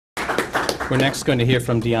We're next going to hear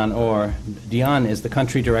from Dhyan Or. Dhyan is the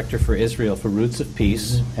country director for Israel for Roots of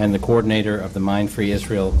Peace and the coordinator of the Mine Free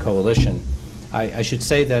Israel Coalition. I should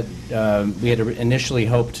say that we had initially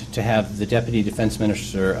hoped to have the Deputy Defense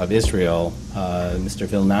Minister of Israel, Mr.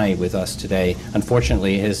 Vilnai, with us today.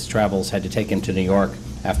 Unfortunately, his travels had to take him to New York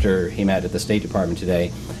after he met at the State Department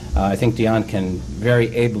today. I think Dhyan can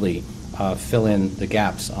very ably fill in the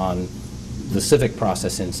gaps on the civic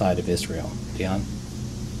process inside of Israel. Dhyan?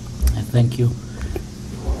 Thank you.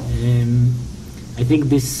 I think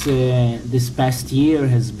this past year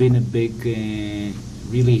has been a big,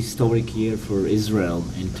 really historic year for Israel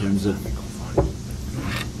in terms of.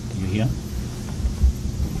 Can you hear?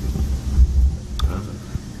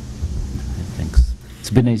 Thanks. It's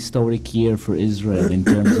been a historic year for Israel in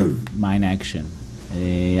terms of mine action.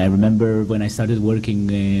 I remember when I started working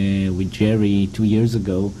with Jerry 2 years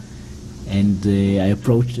ago, and I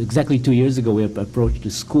approached, exactly 2 years ago, we approached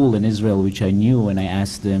a school in Israel which I knew, and I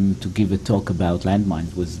asked them to give a talk about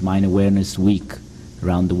landmines. It was Mine Awareness Week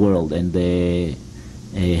around the world, and the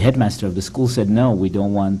headmaster of the school said, no, we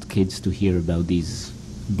don't want kids to hear about these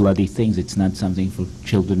bloody things. It's not something for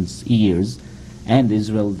children's ears, and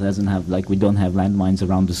Israel doesn't have, like, we don't have landmines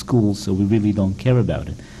around the school, so we really don't care about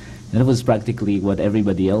it. And that was practically what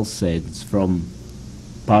everybody else said. It's from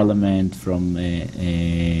Parliament, from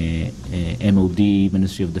MOD,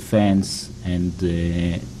 Ministry of Defense, and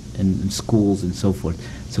schools and so forth.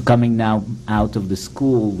 So coming now out of the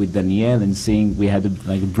school with Danielle and seeing, we had a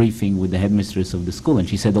briefing with the headmistress of the school, and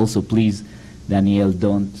she said also, please, Danielle,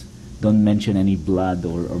 don't mention any blood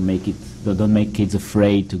or don't make kids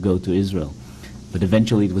afraid to go to Israel. But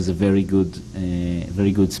eventually it was a very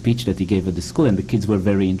good speech that he gave at the school, and the kids were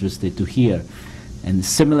very interested to hear. And a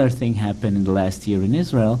similar thing happened in the last year in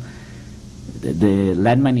Israel. The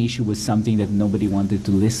landmine issue was something that nobody wanted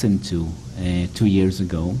to listen to 2 years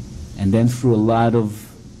ago. And then through a lot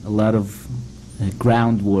of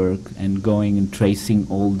groundwork and going and tracing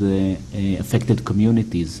all the affected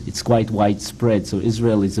communities, it's quite widespread. So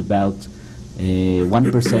Israel is about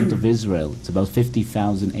 1% of Israel. It's about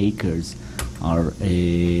 50,000 acres are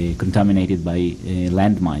contaminated by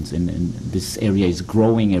landmines, and this area is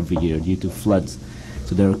growing every year due to floods.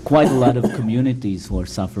 So there are quite a lot of communities who are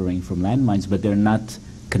suffering from landmines, but they're not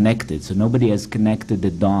connected. So nobody has connected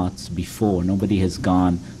the dots before. Nobody has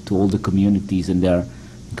gone to all the communities, and there are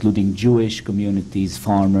including Jewish communities,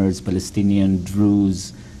 farmers, Palestinian,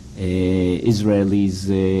 Druze, Israelis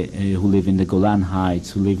who live in the Golan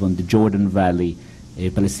Heights, who live on the Jordan Valley,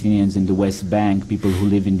 Palestinians in the West Bank, people who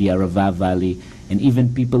live in the Arava Valley, and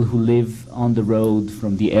even people who live on the road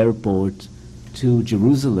from the airport to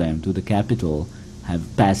Jerusalem, to the capital, have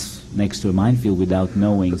passed next to a minefield without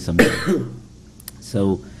knowing something.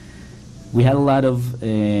 So we had a lot of,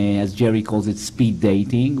 as Jerry calls it, speed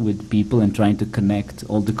dating with people and trying to connect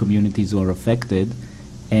all the communities who are affected.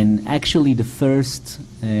 And actually the first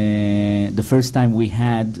time we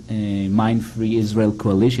had a Mine Free Israel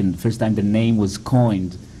Coalition, the first time the name was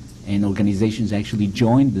coined and organizations actually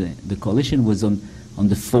joined the coalition, was on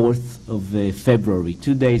the 4th of February,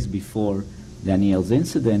 2 days before Danielle's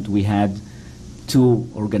incident. We had two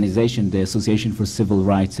organizations, the Association for Civil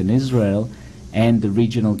Rights in Israel and the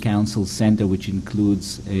Regional Council Center, which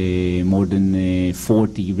includes more than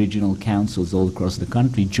 40 regional councils all across the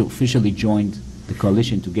country, officially joined the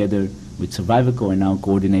coalition together with Survivor Corps, and now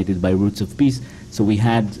coordinated by Roots of Peace. So we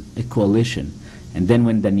had a coalition. And then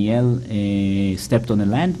when Danielle stepped on a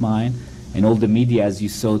landmine, and all the media, as you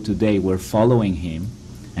saw today, were following him,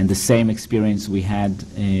 and the same experience we had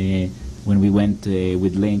when we went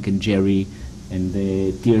with Link and Jerry and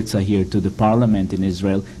Tirza here to the parliament in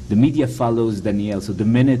Israel, the media follows Danielle. So the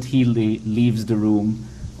minute he leaves the room,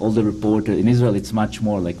 all the reporters in Israel, it's much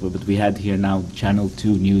more like what we had here now, Channel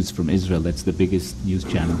 2 News from Israel. That's the biggest news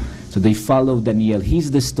channel. So they follow Danielle. He's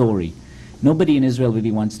the story. Nobody in Israel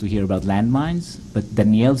really wants to hear about landmines, but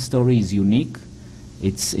Danielle's story is unique.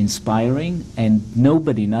 It's inspiring, and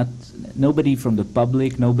nobody from the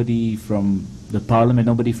public, nobody from the parliament,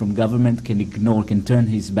 nobody from government can turn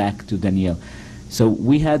his back to Danielle. So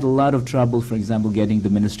we had a lot of trouble, for example, getting the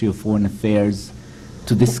Ministry of Foreign Affairs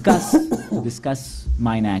to discuss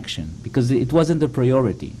mine action, because it wasn't a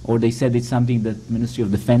priority, or they said it's something that Ministry of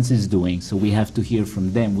Defense is doing, so we have to hear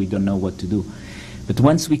from them, we don't know what to do. But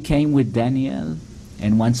once we came with Daniel,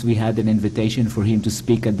 and once we had an invitation for him to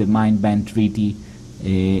speak at the Mine Ban Treaty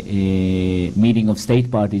meeting of state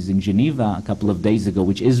parties in Geneva a couple of days ago,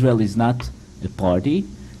 which Israel is not a party,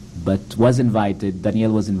 but was invited,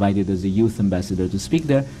 Daniel was invited as a youth ambassador to speak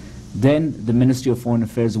there, Then the Ministry of Foreign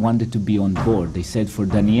Affairs wanted to be on board. They said, for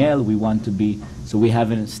Daniel, we want to be, so we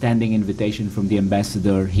have a standing invitation from the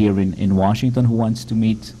ambassador here in Washington who wants to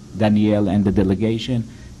meet Daniel and the delegation,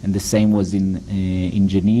 and the same was in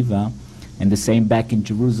Geneva, and the same back in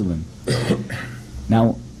Jerusalem.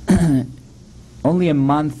 Now, only a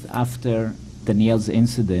month after Daniel's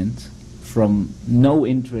incident, from no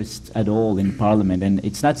interest at all in Parliament, and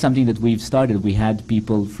it's not something that we've started. We had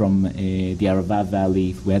people from the Arava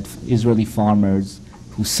Valley, we had Israeli farmers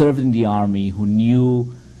who served in the army, who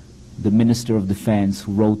knew the Minister of Defense,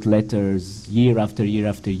 who wrote letters year after year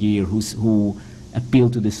after year, who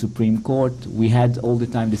appealed to the Supreme Court. We had all the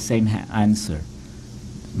time the same answer.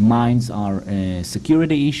 Mines are a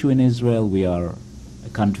security issue in Israel. We are a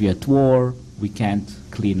country at war. We can't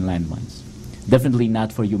clean landmines. Definitely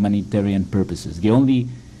not for humanitarian purposes. The only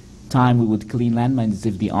time we would clean landmines is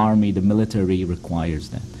if the army, the military requires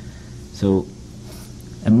that. So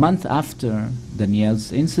a month after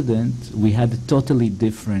Daniel's incident, we had a totally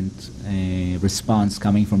different response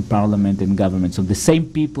coming from Parliament and government. So the same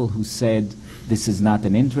people who said this is not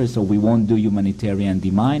an interest or we won't do humanitarian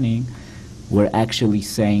demining were actually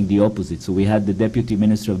saying the opposite. So we had the Deputy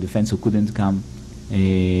Minister of Defense who couldn't come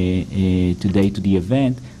today to the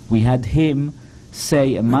event. We had him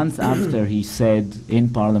say a month after he said in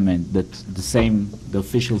Parliament that the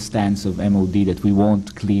official stance of MOD that we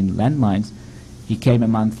won't clean landmines, he came a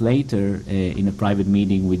month later in a private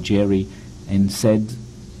meeting with Jerry and said,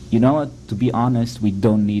 you know what, to be honest, we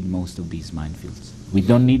don't need most of these minefields. We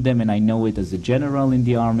don't need them, and I know it as a general in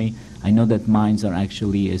the army. I know that mines are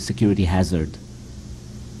actually a security hazard.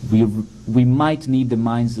 We might need the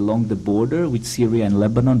mines along the border with Syria and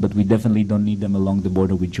Lebanon, but we definitely don't need them along the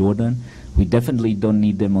border with Jordan. We definitely don't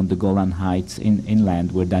need them on the Golan Heights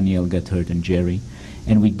inland where Daniel got hurt and Jerry.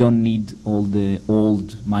 And we don't need all the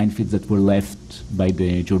old minefields that were left by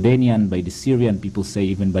the Jordanian, by the Syrian, people say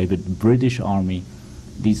even by the British army.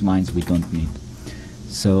 These mines we don't need.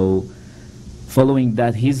 So following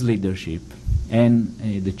that, his leadership, and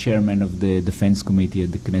the chairman of the Defense Committee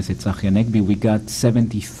at the Knesset, Tzachi Hanegbi, we got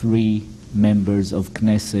 73 members of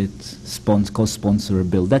Knesset co-sponsor a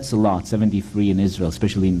bill. That's a lot, 73 in Israel,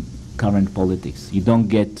 especially in current politics. You don't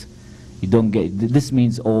get, this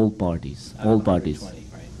means all parties, all parties. 20,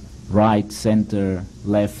 right, center,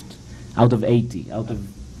 left, out of 80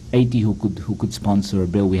 who could sponsor a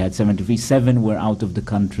bill, we had 73. 7 were out of the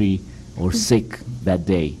country or sick that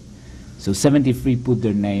day. So 73 put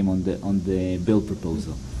their name on the bill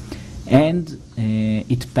proposal, and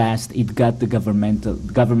it passed. It got the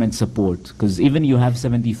government support, because even you have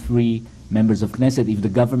 73 members of Knesset, if the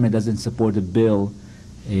government doesn't support a bill,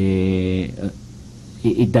 it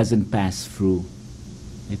doesn't pass through.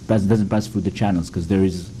 Doesn't pass through the channels, because there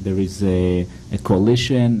is a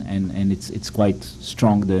coalition, and it's quite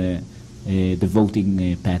strong the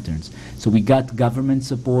voting patterns. So we got government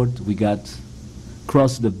support. We got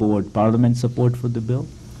across the board Parliament support for the bill.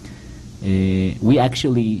 We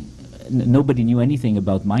actually, nobody knew anything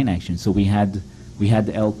about mine action, so we had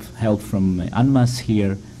help from UNMAS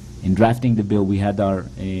here in drafting the bill. We had our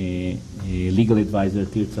legal advisor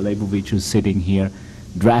Tirza Leibovich, who's sitting here,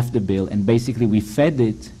 draft the bill, and basically we fed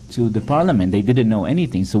it to the Parliament. They didn't know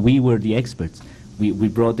anything, so we were the experts. We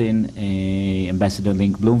brought in Ambassador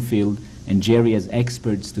Lincoln Bloomfield and Jerry as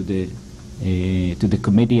experts to the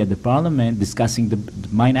committee at the Parliament discussing the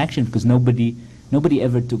mine action, because nobody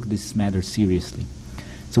ever took this matter seriously.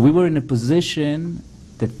 So we were in a position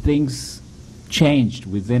that things changed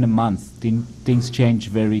within a month. Things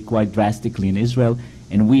changed quite drastically in Israel,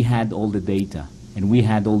 and we had all the data, and we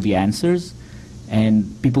had all the answers,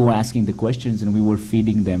 and people were asking the questions, and we were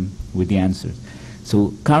feeding them with the answers.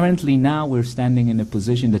 So currently now we're standing in a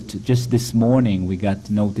position that just this morning we got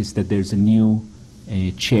notice that there's a new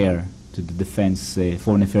chair to the Defense,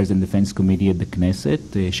 Foreign Affairs and Defense Committee at the Knesset,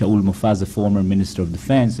 Shaul Mofaz, a former Minister of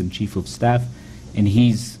Defense and Chief of Staff, and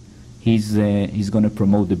he's going to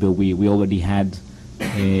promote the bill. We already had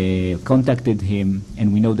contacted him,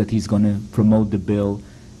 and we know that he's going to promote the bill,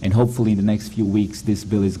 and hopefully in the next few weeks this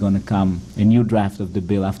bill is going to come, a new draft of the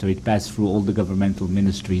bill after it passed through all the governmental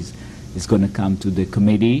ministries, is going to come to the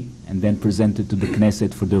committee and then presented to the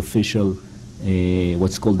Knesset for the official,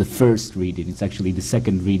 what's called the first reading. It's actually the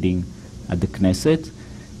second reading at the Knesset,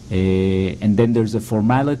 and then there's a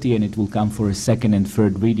formality, and it will come for a second and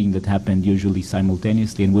third reading that happened usually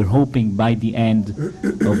simultaneously, and we're hoping by the end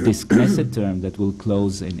of this Knesset term that will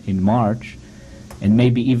close in March, and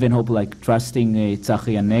maybe even hope, like trusting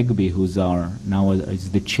Tzachi Hanegbi, who's now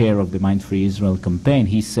is the chair of the Mind Free Israel campaign.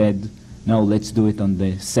 He said, no, let's do it on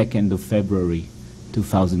the 2nd of February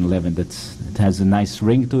 2011. It has a nice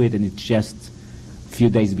ring to it, and it's just few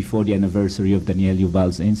days before the anniversary of Daniel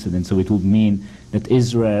Yuval's incident. So it would mean that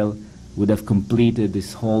Israel would have completed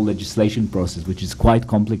this whole legislation process, which is quite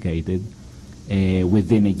complicated,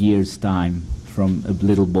 within a year's time from a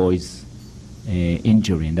little boy's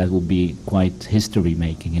injury, and that will be quite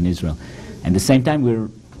history-making in Israel. At the same time,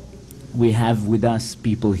 we have with us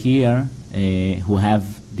people here who have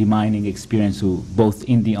demining experience, who both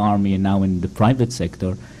in the army and now in the private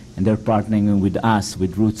sector, and they're partnering with us,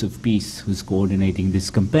 with Roots of Peace, who's coordinating this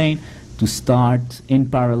campaign, to start in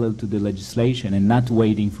parallel to the legislation and not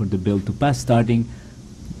waiting for the bill to pass, starting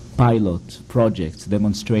pilot projects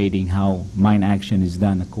demonstrating how mine action is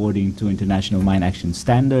done according to international mine action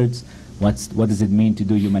standards. What does it mean to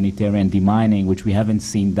do humanitarian demining, which we haven't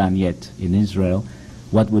seen done yet in Israel?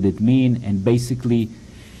 What would it mean? And basically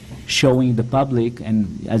showing the public,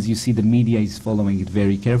 and as you see the media is following it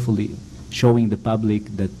very carefully, showing the public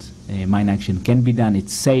that mine action can be done,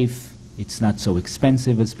 it's safe, it's not so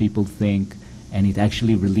expensive as people think, and it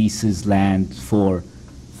actually releases land for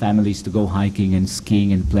families to go hiking and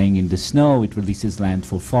skiing and playing in the snow. It releases land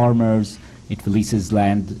for farmers. It releases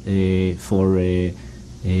land for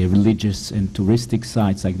religious and touristic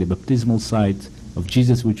sites like the baptismal site of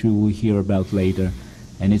Jesus, which we will hear about later.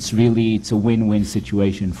 And it's a win-win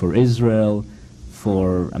situation for Israel,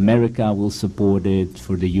 for America will support it,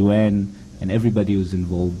 for the UN, and everybody who's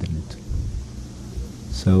involved in it.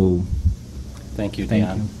 So, thank you, thank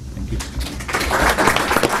Dhyan. you. Thank you.